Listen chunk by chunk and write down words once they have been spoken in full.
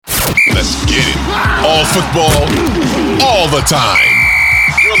Let's get it. All football, all the time.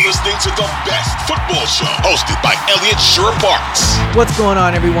 You're listening to the best football show, hosted by Elliott Shore-Parks. What's going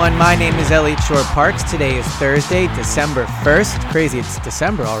on, everyone? My name is Elliott Shore-Parks. Today is Thursday, December 1st. Crazy, it's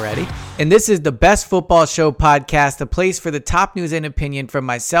December already. And this is the Best Football Show podcast, a place for the top news and opinion from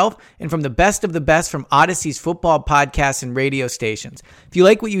myself and from the best of the best from Odyssey's football podcasts and radio stations. If you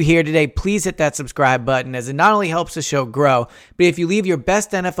like what you hear today, please hit that subscribe button, as it not only helps the show grow, but if you leave your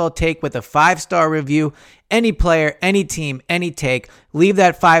best NFL take with a 5-star review, any player, any team, any take, leave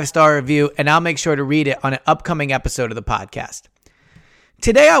that 5-star review, and I'll make sure to read it on an upcoming episode of the podcast.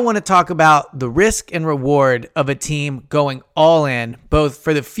 Today, I want to talk about the risk and reward of a team going all in, both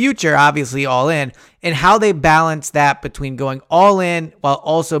for the future, obviously all in, and how they balance that between going all in while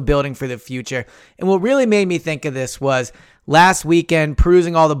also building for the future. And what really made me think of this was last weekend,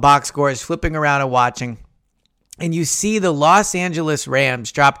 perusing all the box scores, flipping around and watching, and you see the Los Angeles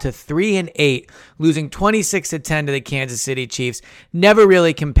Rams drop to 3-8, losing 26-10 to the Kansas City Chiefs. Never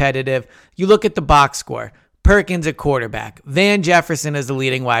really competitive. You look at the box score. Perkins at quarterback, Van Jefferson as the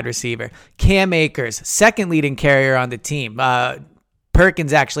leading wide receiver, Cam Akers, second leading carrier on the team.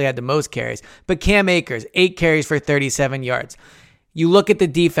 Perkins actually had the most carries, but Cam Akers, 8 carries for 37 yards. You look at the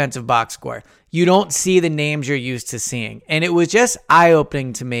defensive box score. You don't see the names you're used to seeing. And it was just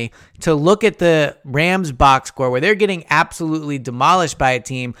eye-opening to me to look at the Rams box score where they're getting absolutely demolished by a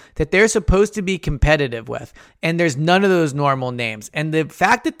team that they're supposed to be competitive with. And there's none of those normal names. And the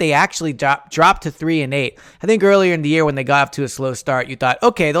fact that they actually dropped to 3-8, I think earlier in the year when they got off to a slow start, you thought,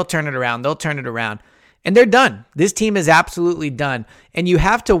 okay, they'll turn it around. And they're done. This team is absolutely done. And you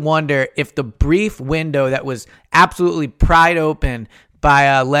have to wonder if the brief window that was absolutely pried open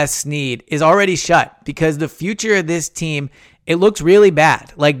by Les Snead is already shut, because the future of this team, it looks really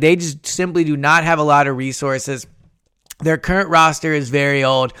bad. Like, they just simply do not have a lot of resources. Their current roster is very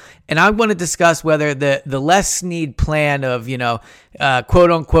old. And I want to discuss whether the Les Snead plan of,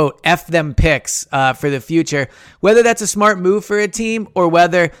 quote unquote, F them picks for the future, whether that's a smart move for a team or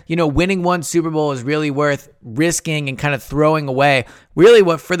whether, winning one Super Bowl is really worth risking and kind of throwing away really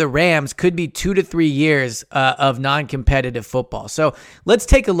what for the Rams could be 2 to 3 years of non-competitive football. So let's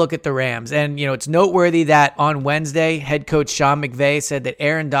take a look at the Rams. And, it's noteworthy that on Wednesday, head coach Sean McVay said that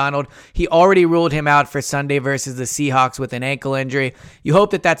Aaron Donald, he already ruled him out for Sunday versus the Seahawks with an ankle injury. You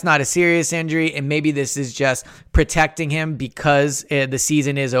hope that that's not a serious injury, and maybe this is just protecting him because the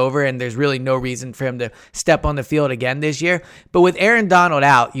season is over and there's really no reason for him to step on the field again this year. But with Aaron Donald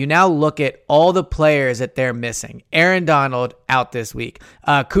out, you now look at all the players that they're missing. Aaron Donald out this week.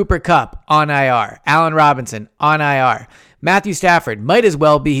 Cooper Kupp on IR. Allen Robinson on IR. Matthew Stafford might as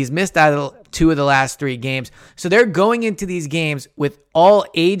well be. He's missed out of 2 of the last 3 games. So they're going into these games with all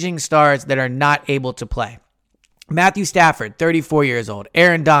aging stars that are not able to play. Matthew Stafford, 34 years old.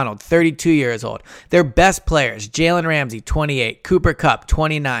 Aaron Donald, 32 years old. Their best players, Jalen Ramsey, 28. Cooper Kupp,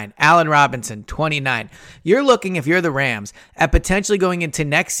 29. Allen Robinson, 29. You're looking, if you're the Rams, at potentially going into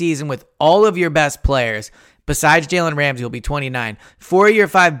next season with all of your best players. Besides Jalen Ramsey, will be 29. 4 of your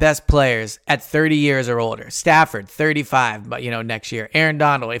 5 best players at 30 years or older. Stafford, 35, but next year. Aaron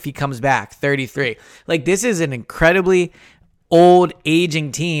Donald, if he comes back, 33. Like, this is an incredibly old,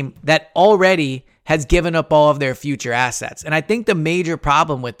 aging team that already has given up all of their future assets. And I think the major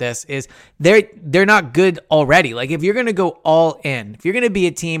problem with this is they're not good already. Like, if you're going to go all in, if you're going to be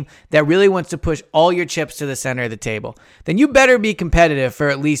a team that really wants to push all your chips to the center of the table, then you better be competitive for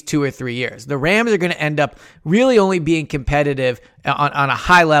at least 2 or 3 years. The Rams are going to end up really only being competitive on a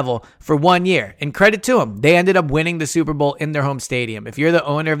high level for 1 year. And credit to them. They ended up winning the Super Bowl in their home stadium. If you're the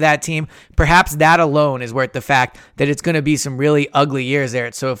owner of that team, perhaps that alone is worth the fact that it's going to be some really ugly years there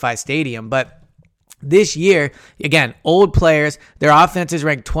at SoFi Stadium. But this year, again, old players, their offense is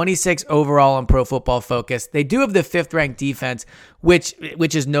ranked 26 overall on Pro Football Focus. They do have the 5th ranked defense, which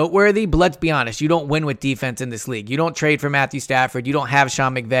is noteworthy, but let's be honest, you don't win with defense in this league. You don't trade for Matthew Stafford. You don't have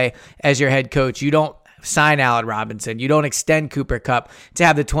Sean McVay as your head coach. You don't sign Allen Robinson. You don't extend Cooper Kupp to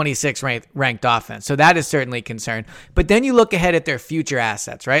have the 26th ranked offense. So that is certainly a concern. But then you look ahead at their future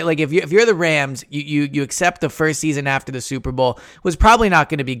assets, right? Like, if you're the Rams, you accept the first season after the Super Bowl was probably not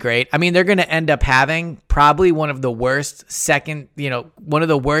going to be great. I mean, they're going to end up having probably one of the worst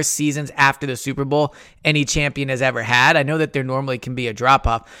seasons after the Super Bowl any champion has ever had. I know that there normally can be a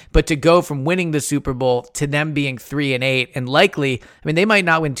drop-off, but to go from winning the Super Bowl to them being 3-8 and likely, I mean, they might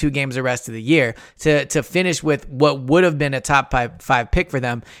not win 2 games the rest of the year, to to finish with what would have been a top five pick for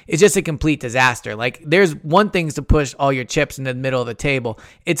them is just a complete disaster. Like, there's one thing to push all your chips into the middle of the table.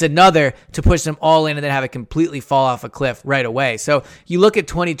 It's another to push them all in and then have it completely fall off a cliff right away. So you look at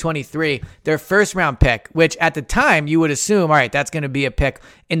 2023, their first round pick, which at the time you would assume, all right, that's going to be a pick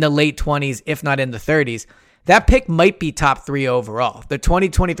in the late 20s, if not in the 30s. That pick might be top 3 overall. The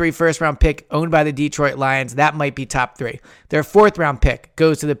 2023 first round pick owned by the Detroit Lions, that might be top 3. Their 4th round pick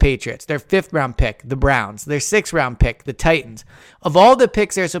goes to the Patriots. Their 5th round pick, the Browns. Their 6th round pick, the Titans. Of all the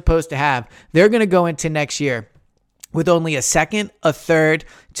picks they're supposed to have, they're going to go into next year with only a 2nd, a 3rd,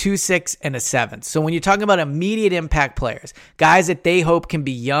 2 6, and a 7th. So when you're talking about immediate impact players, guys that they hope can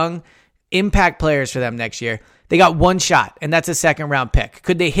be young impact players for them next year, they got one shot, and that's a 2nd round pick.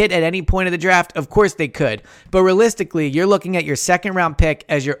 Could they hit at any point of the draft? Of course they could. But realistically, you're looking at your 2nd round pick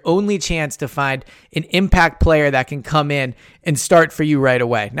as your only chance to find an impact player that can come in and start for you right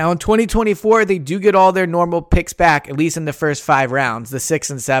away. Now in 2024, they do get all their normal picks back, at least in the first 5 rounds. The 6th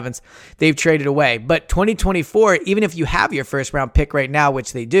and 7th, they've traded away. But 2024, even if you have your 1st round pick right now,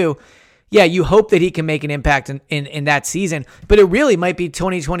 which they do, yeah, you hope that he can make an impact in that season, but it really might be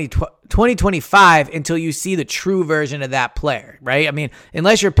 2025 until you see the true version of that player, right? I mean,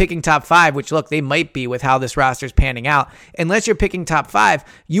 unless you're picking top 5, which look, they might be with how this roster is panning out. Unless you're picking top 5,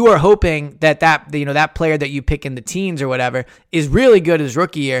 you are hoping that player that you pick in the teens or whatever is really good his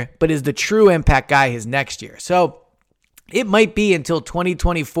rookie year, but is the true impact guy his next year. So it might be until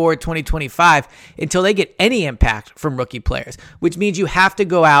 2024, 2025 until they get any impact from rookie players, which means you have to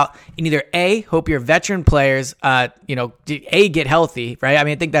go out and either A, hope your veteran players, get healthy, right? I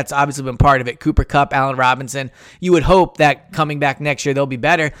mean, I think that's obviously been part of it. Cooper Kupp, Allen Robinson, you would hope that coming back next year, they'll be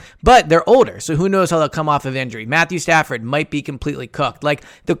better, but they're older. So who knows how they'll come off of injury. Matthew Stafford might be completely cooked. Like,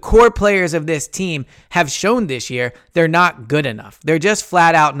 the core players of this team have shown this year they're not good enough. They're just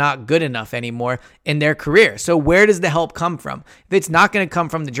flat out not good enough anymore in their career. So where does the help come from? If it's not going to come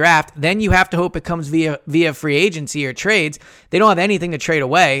from the draft, then you have to hope it comes via free agency or trades. They don't have anything to trade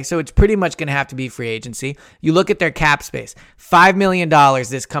away, so it's pretty much going to have to be free agency. You look at their cap space, $5 million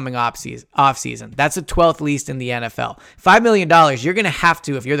this coming off season. That's the 12th least in the NFL. $5 million, you're going to have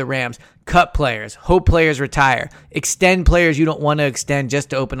to, if you're the Rams, cut players, hope players retire, extend players you don't want to extend just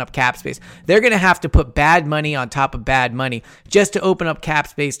to open up cap space. They're going to have to put bad money on top of bad money just to open up cap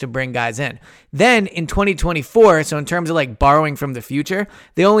space to bring guys in. Then in 2024, so in terms of like borrowing from the future,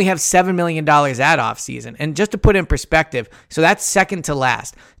 they only have $7 million at offseason. And just to put in perspective, so that's second to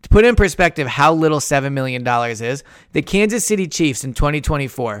last. To put in perspective how little $7 million is, the Kansas City Chiefs in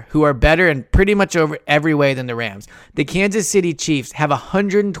 2024, who are better in pretty much over every way than the Rams, the Kansas City Chiefs have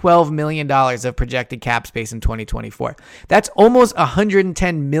 $112 million of projected cap space in 2024. That's almost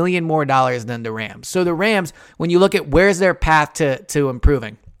 $110 million more dollars than the Rams. So the Rams, when you look at where's their path to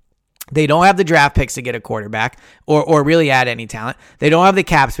improving, they don't have the draft picks to get a quarterback or really add any talent. They don't have the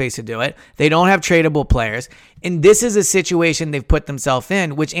cap space to do it. They don't have tradable players. And this is a situation they've put themselves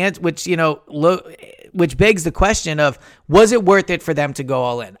in, which begs the question of, was it worth it for them to go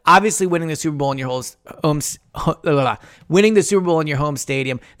all in? Obviously, winning the Super Bowl in your home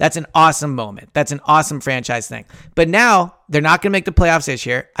stadium, that's an awesome moment. That's an awesome franchise thing. But now they're not going to make the playoffs this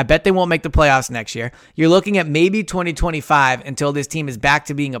year. I bet they won't make the playoffs next year. You're looking at maybe 2025 until this team is back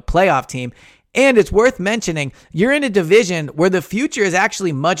to being a playoff team. And it's worth mentioning, you're in a division where the future is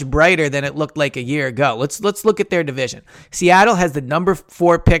actually much brighter than it looked like a year ago. Let's look at their division. Seattle has the number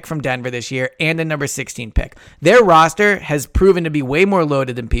 4 pick from Denver this year and the number 16 pick. Their roster has proven to be way more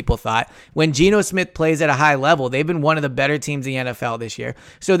loaded than people thought. When Geno Smith plays at a high level, they've been one of the better teams in the NFL this year.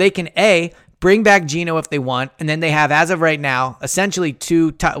 So they can, A, bring back Geno if they want, and then they have, as of right now, essentially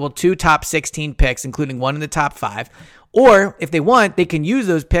two top 16 picks, including one in the top 5. Or if they want, they can use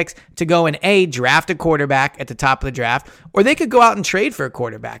those picks to go and A, draft a quarterback at the top of the draft, or they could go out and trade for a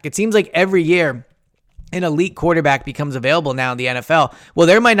quarterback. It seems like every year an elite quarterback becomes available now in the NFL. Well,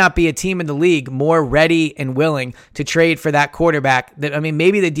 there might not be a team in the league more ready and willing to trade for that quarterback.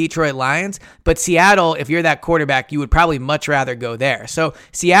 Maybe the Detroit Lions, but Seattle, if you're that quarterback, you would probably much rather go there. So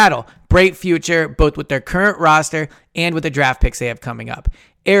Seattle, bright future, both with their current roster and with the draft picks they have coming up.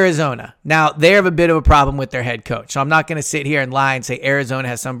 Arizona. Now, they have a bit of a problem with their head coach. So I'm not going to sit here and lie and say Arizona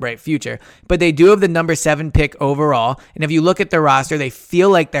has some bright future, but they do have the number 7 pick overall. And if you look at their roster, they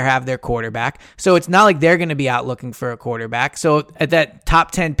feel like they have their quarterback. So it's not like they're going to be out looking for a quarterback. So at that top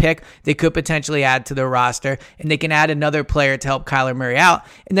 10 pick, they could potentially add to their roster, and they can add another player to help Kyler Murray out.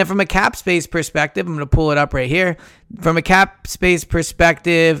 And then from a cap space perspective, I'm going to pull it up right here. From a cap space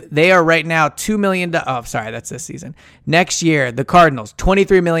perspective, they are right now $2 million. Oh, sorry, that's this season. Next year, the Cardinals,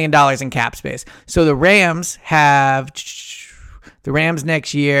 $23 million in cap space. So the Rams have The Rams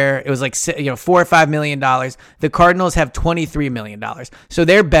next year, it was like $4 or $5 million. The Cardinals have $23 million. So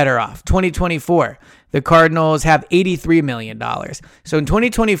they're better off. 2024, the Cardinals have $83 million. So in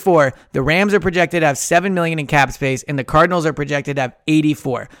 2024, the Rams are projected to have $7 million in cap space, and the Cardinals are projected to have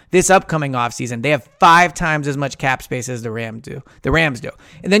 $84. This upcoming offseason, they have 5 times as much cap space as the Rams do.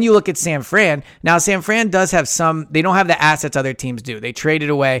 And then you look at San Fran. Now, San Fran does have they don't have the assets other teams do. They traded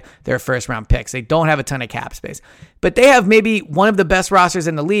away their first-round picks. They don't have a ton of cap space. But they have maybe one of the best rosters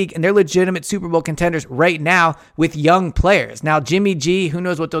in the league, and they're legitimate Super Bowl contenders right now with young players. Now, Jimmy G, who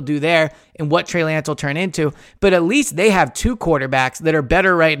knows what they'll do there and what Trey Lance will turn into, but at least they have 2 quarterbacks that are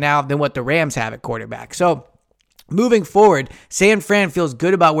better right now than what the Rams have at quarterback. So moving forward, San Fran feels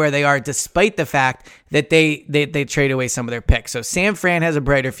good about where they are despite the fact that they trade away some of their picks. So San Fran has a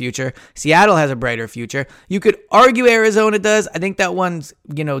brighter future. Seattle has a brighter future. You could argue Arizona does. I think that one's,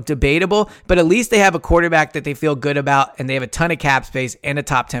 debatable, but at least they have a quarterback that they feel good about, and they have a ton of cap space and a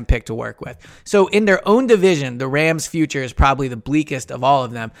top 10 pick to work with. So in their own division, the Rams' future is probably the bleakest of all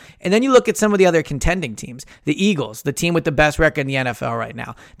of them. And then you look at some of the other contending teams. The Eagles, the team with the best record in the NFL right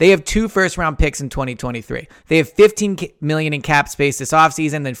now. They have 2 first-round picks in 2023. They have $15 million in cap space this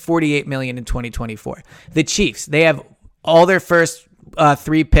offseason, then $48 million in 2024. The Chiefs, they have all their first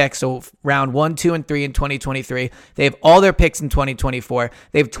 3 picks, so round 1, 2, and 3 in 2023. They have all their picks in 2024.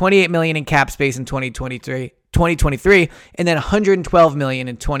 They have $28 million in cap space in 2023, and then $112 million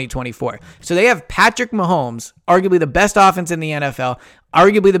in 2024. So they have Patrick Mahomes, arguably the best offense in the NFL,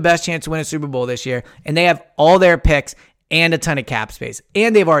 arguably the best chance to win a Super Bowl this year, and they have all their picks and a ton of cap space,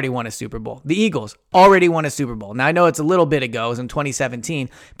 and they've already won a Super Bowl. The Eagles already won a Super Bowl. Now, I know it's a little bit ago, it was in 2017,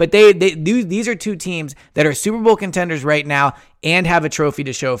 but these are 2 teams that are Super Bowl contenders right now and have a trophy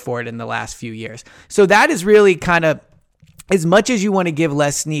to show for it in the last few years. So that is really kind of, as much as you want to give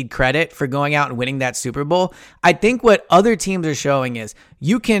Les Snead credit for going out and winning that Super Bowl, I think what other teams are showing is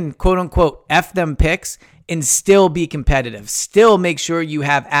you can, quote unquote, F them picks and still be competitive, still make sure you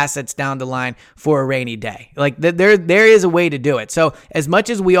have assets down the line for a rainy day. Like there is a way to do it. So as much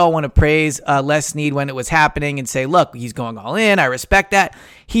as we all want to praise Les Snead when it was happening and say, look, he's going all in, I respect that,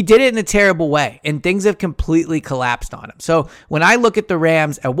 he did it in a terrible way, and things have completely collapsed on him. So when I look at the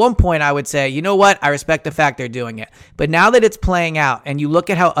Rams, at one point I would say, you know what, I respect the fact they're doing it. But now that it's playing out and you look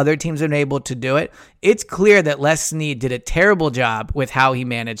at how other teams have been able to do it, it's clear that Les Snead did a terrible job with how he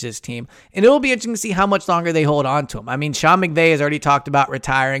managed his team. And it'll be interesting to see how much longer they hold on to him. I mean, Sean McVay has already talked about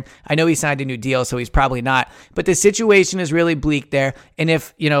retiring. I know he signed a new deal, so he's probably not. But the situation is really bleak there. And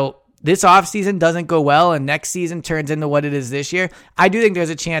if, this offseason doesn't go well and next season turns into what it is this year, I do think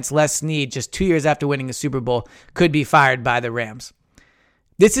there's a chance Les Snead, just 2 years after winning a Super Bowl, could be fired by the Rams.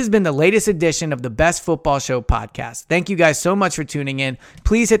 This has been the latest edition of the Best Football Show podcast. Thank you guys so much for tuning in.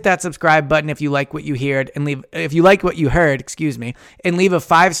 Please hit that subscribe button if you like what you heard, and leave a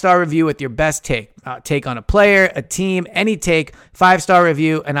 5-star review with your best take on a player, a team, any take, 5-star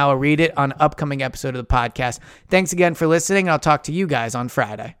review, and I will read it on an upcoming episode of the podcast. Thanks again for listening. I'll talk to you guys on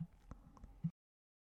Friday.